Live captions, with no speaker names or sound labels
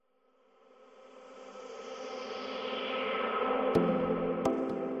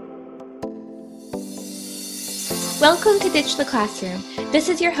Welcome to Ditch the Classroom. This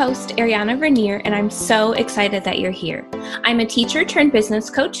is your host, Ariana Vernier, and I'm so excited that you're here. I'm a teacher turned business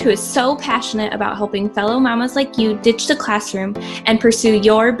coach who is so passionate about helping fellow mamas like you ditch the classroom and pursue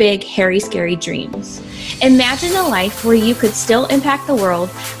your big, hairy, scary dreams. Imagine a life where you could still impact the world,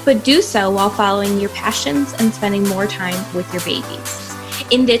 but do so while following your passions and spending more time with your babies.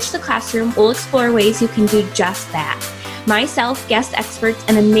 In Ditch the Classroom, we'll explore ways you can do just that. Myself, guest experts,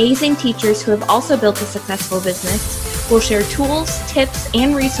 and amazing teachers who have also built a successful business will share tools, tips,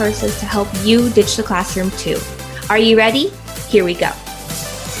 and resources to help you ditch the classroom too. Are you ready? Here we go.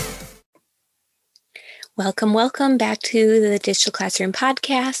 Welcome back to the Ditch the Classroom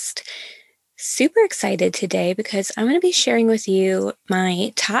podcast. Super excited today because I'm going to be sharing with you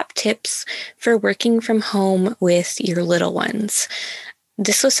my top tips for working from home with your little ones.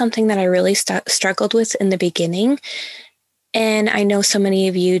 This was something that I really struggled with in the beginning. And I know so many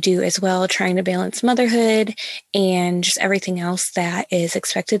of you do as well, trying to balance motherhood and just everything else that is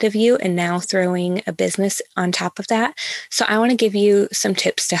expected of you, and now throwing a business on top of that. So I want to give you some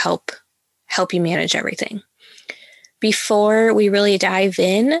tips to help you manage everything. Before we really dive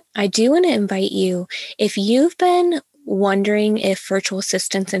in, I do want to invite you, if you've been wondering if virtual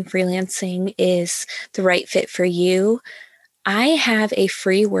assistants and freelancing is the right fit for you, I have a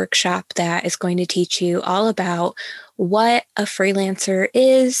free workshop that is going to teach you all about what a freelancer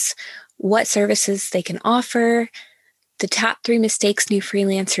is, what services they can offer, the top 3 mistakes new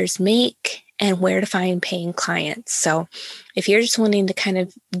freelancers make, and where to find paying clients. So if you're just wanting to kind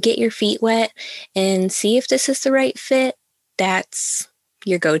of get your feet wet and see if this is the right fit, that's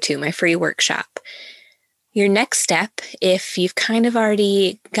your go-to, my free workshop. Your next step, if you've kind of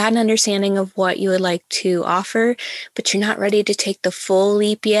already got an understanding of what you would like to offer, but you're not ready to take the full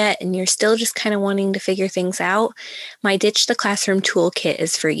leap yet, and you're still just kind of wanting to figure things out, my Ditch the Classroom Toolkit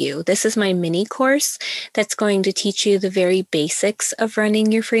is for you. This is my mini course that's going to teach you the very basics of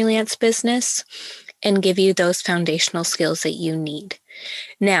running your freelance business and give you those foundational skills that you need.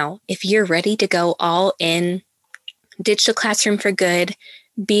 Now, if you're ready to go all in, ditch the classroom for good,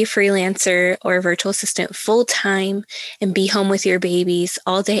 be a freelancer or a virtual assistant full-time, and be home with your babies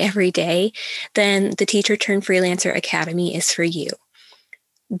all day, every day, then the Teacher Turned Freelancer Academy is for you.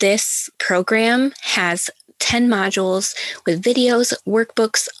 This program has 10 modules with videos,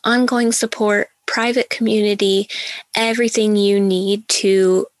 workbooks, ongoing support, private community, everything you need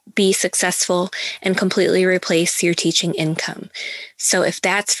to be successful and completely replace your teaching income. So if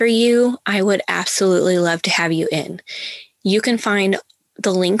that's for you, I would absolutely love to have you in. You can find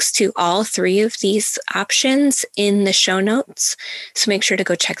the links to all 3 of these options in the show notes, so make sure to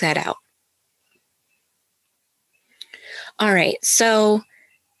go check that out. All right, so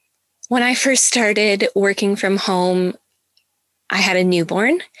when I first started working from home, I had a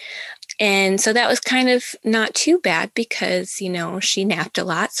newborn, and so that was kind of not too bad because, she napped a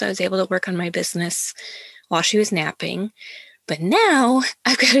lot, so I was able to work on my business while she was napping. But now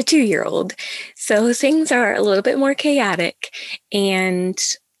I've got a 2-year-old, so things are a little bit more chaotic, and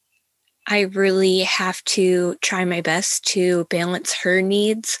I really have to try my best to balance her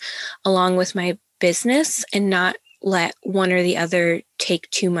needs along with my business and not let one or the other take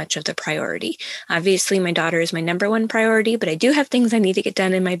too much of the priority. Obviously, my daughter is my number 1 priority, but I do have things I need to get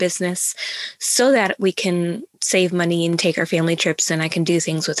done in my business so that we can save money and take our family trips and I can do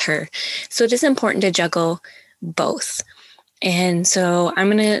things with her. So it is important to juggle both. And so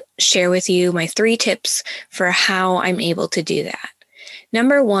I'm going to share with you my 3 tips for how I'm able to do that.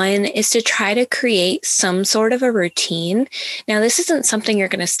 Number 1 is to try to create some sort of a routine. Now, this isn't something you're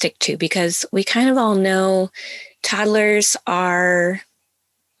going to stick to because we kind of all know toddlers are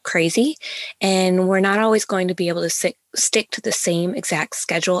crazy and we're not always going to be able to stick to the same exact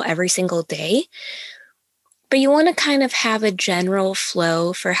schedule every single day. But you want to kind of have a general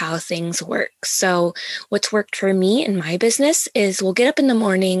flow for how things work. So what's worked for me in my business is we'll get up in the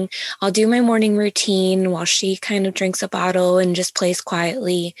morning, I'll do my morning routine while she kind of drinks a bottle and just plays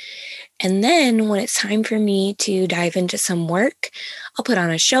quietly. And then when it's time for me to dive into some work, I'll put on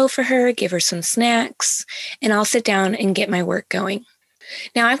a show for her, give her some snacks, and I'll sit down and get my work going.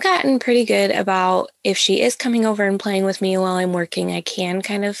 Now, I've gotten pretty good about if she is coming over and playing with me while I'm working, I can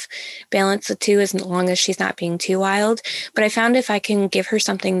kind of balance the 2 as long as she's not being too wild. But I found if I can give her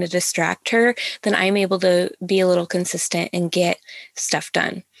something to distract her, then I'm able to be a little consistent and get stuff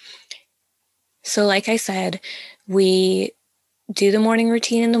done. So like I said, we do the morning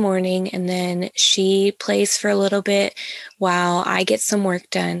routine in the morning, and then she plays for a little bit while I get some work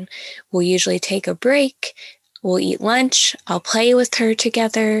done. We'll usually take a break. We'll eat lunch. I'll play with her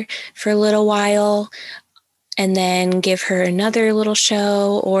together for a little while. and then give her another little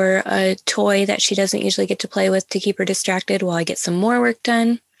show or a toy that she doesn't usually get to play with to keep her distracted while I get some more work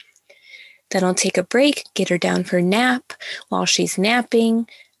done. Then I'll take a break, get her down for a nap. While she's napping,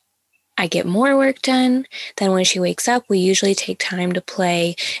 I get more work done. Then when she wakes up, we usually take time to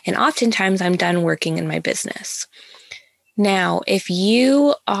play, and oftentimes I'm done working in my business. Now, if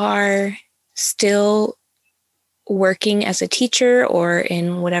you are still working as a teacher or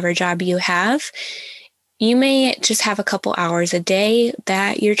in whatever job you have, you may just have a couple hours a day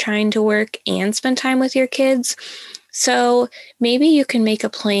that you're trying to work and spend time with your kids. So maybe you can make a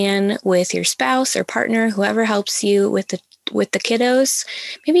plan with your spouse or partner, whoever helps you with the kiddos.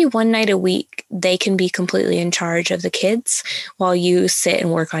 Maybe one night a week, they can be completely in charge of the kids while you sit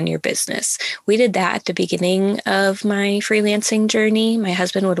and work on your business. We did that at the beginning of my freelancing journey. My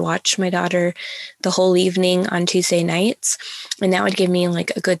husband would watch my daughter the whole evening on Tuesday nights, and that would give me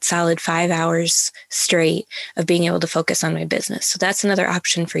like a good solid 5 hours straight of being able to focus on my business. So that's another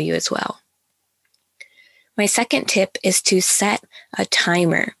option for you as well. My second tip is to set a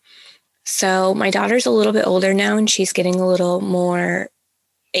timer. So my daughter's a little bit older now, and she's getting a little more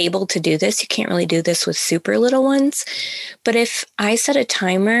able to do this. You can't really do this with super little ones. But if I set a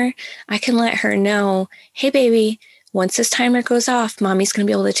timer, I can let her know, hey, baby, once this timer goes off, mommy's going to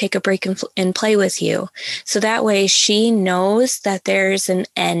be able to take a break and play with you. So that way she knows that there's an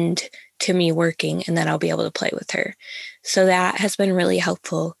end to me working and that I'll be able to play with her. So that has been really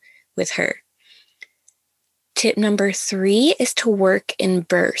helpful with her. Tip number 3 is to work in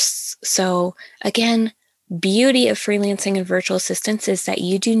bursts. So again, beauty of freelancing and virtual assistants is that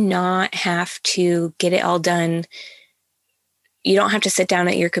you do not have to get it all done. You don't have to sit down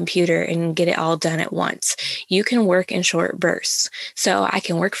at your computer and get it all done at once. You can work in short bursts. So I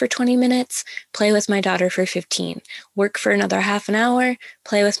can work for 20 minutes, play with my daughter for 15, work for another half an hour,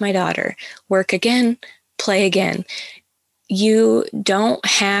 play with my daughter, work again, play again. You don't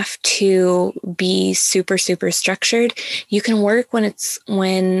have to be super, super structured. You can work when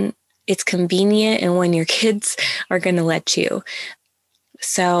it's convenient and when your kids are going to let you.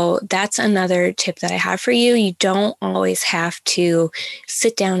 So that's another tip that I have for you. You don't always have to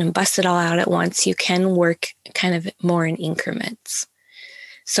sit down and bust it all out at once. You can work kind of more in increments.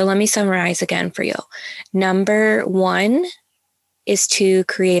 So let me summarize again for you. Number 1 is to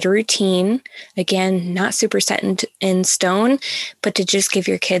create a routine. Again, not super set in stone, but to just give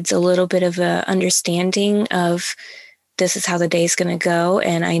your kids a little bit of a understanding of this is how the day is going to go,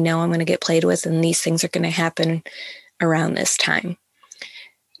 and I know I'm going to get played with, and these things are going to happen around this time.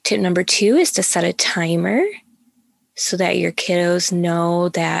 Tip number 2 is to set a timer so that your kiddos know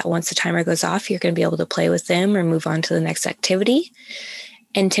that once the timer goes off, you're going to be able to play with them or move on to the next activity.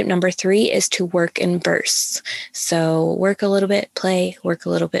 And tip number 3 is to work in bursts. So work a little bit, play, work a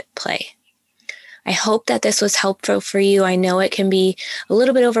little bit, play. I hope that this was helpful for you. I know it can be a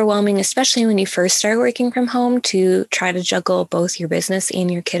little bit overwhelming, especially when you first start working from home, to try to juggle both your business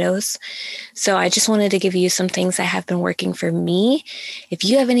and your kiddos. So I just wanted to give you some things that have been working for me. If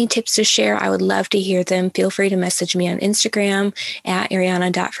you have any tips to share, I would love to hear them. Feel free to message me on Instagram at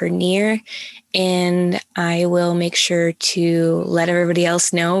ariana.vernier. And I will make sure to let everybody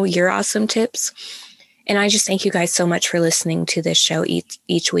else know your awesome tips. And I just thank you guys so much for listening to this show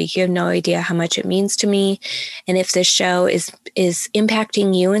each week. You have no idea how much it means to me. And if this show is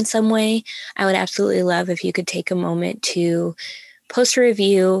impacting you in some way, I would absolutely love if you could take a moment to post a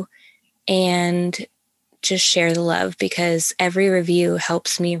review and just share the love, because every review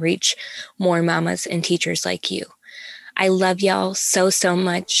helps me reach more mamas and teachers like you. I love y'all so, so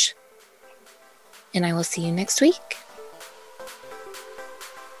much. And I will see you next week.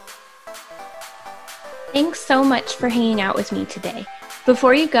 Thanks so much for hanging out with me today.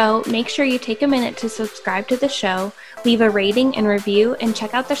 Before you go, make sure you take a minute to subscribe to the show, leave a rating and review, and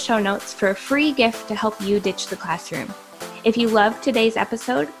check out the show notes for a free gift to help you ditch the classroom. If you loved today's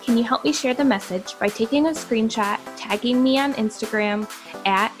episode, can you help me share the message by taking a screenshot, tagging me on Instagram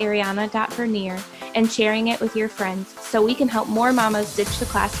at ariana.vernier, and sharing it with your friends so we can help more mamas ditch the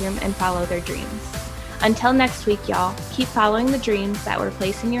classroom and follow their dreams. Until next week, y'all, keep following the dreams that were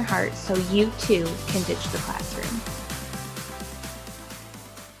placed in your heart so you too can ditch the classroom.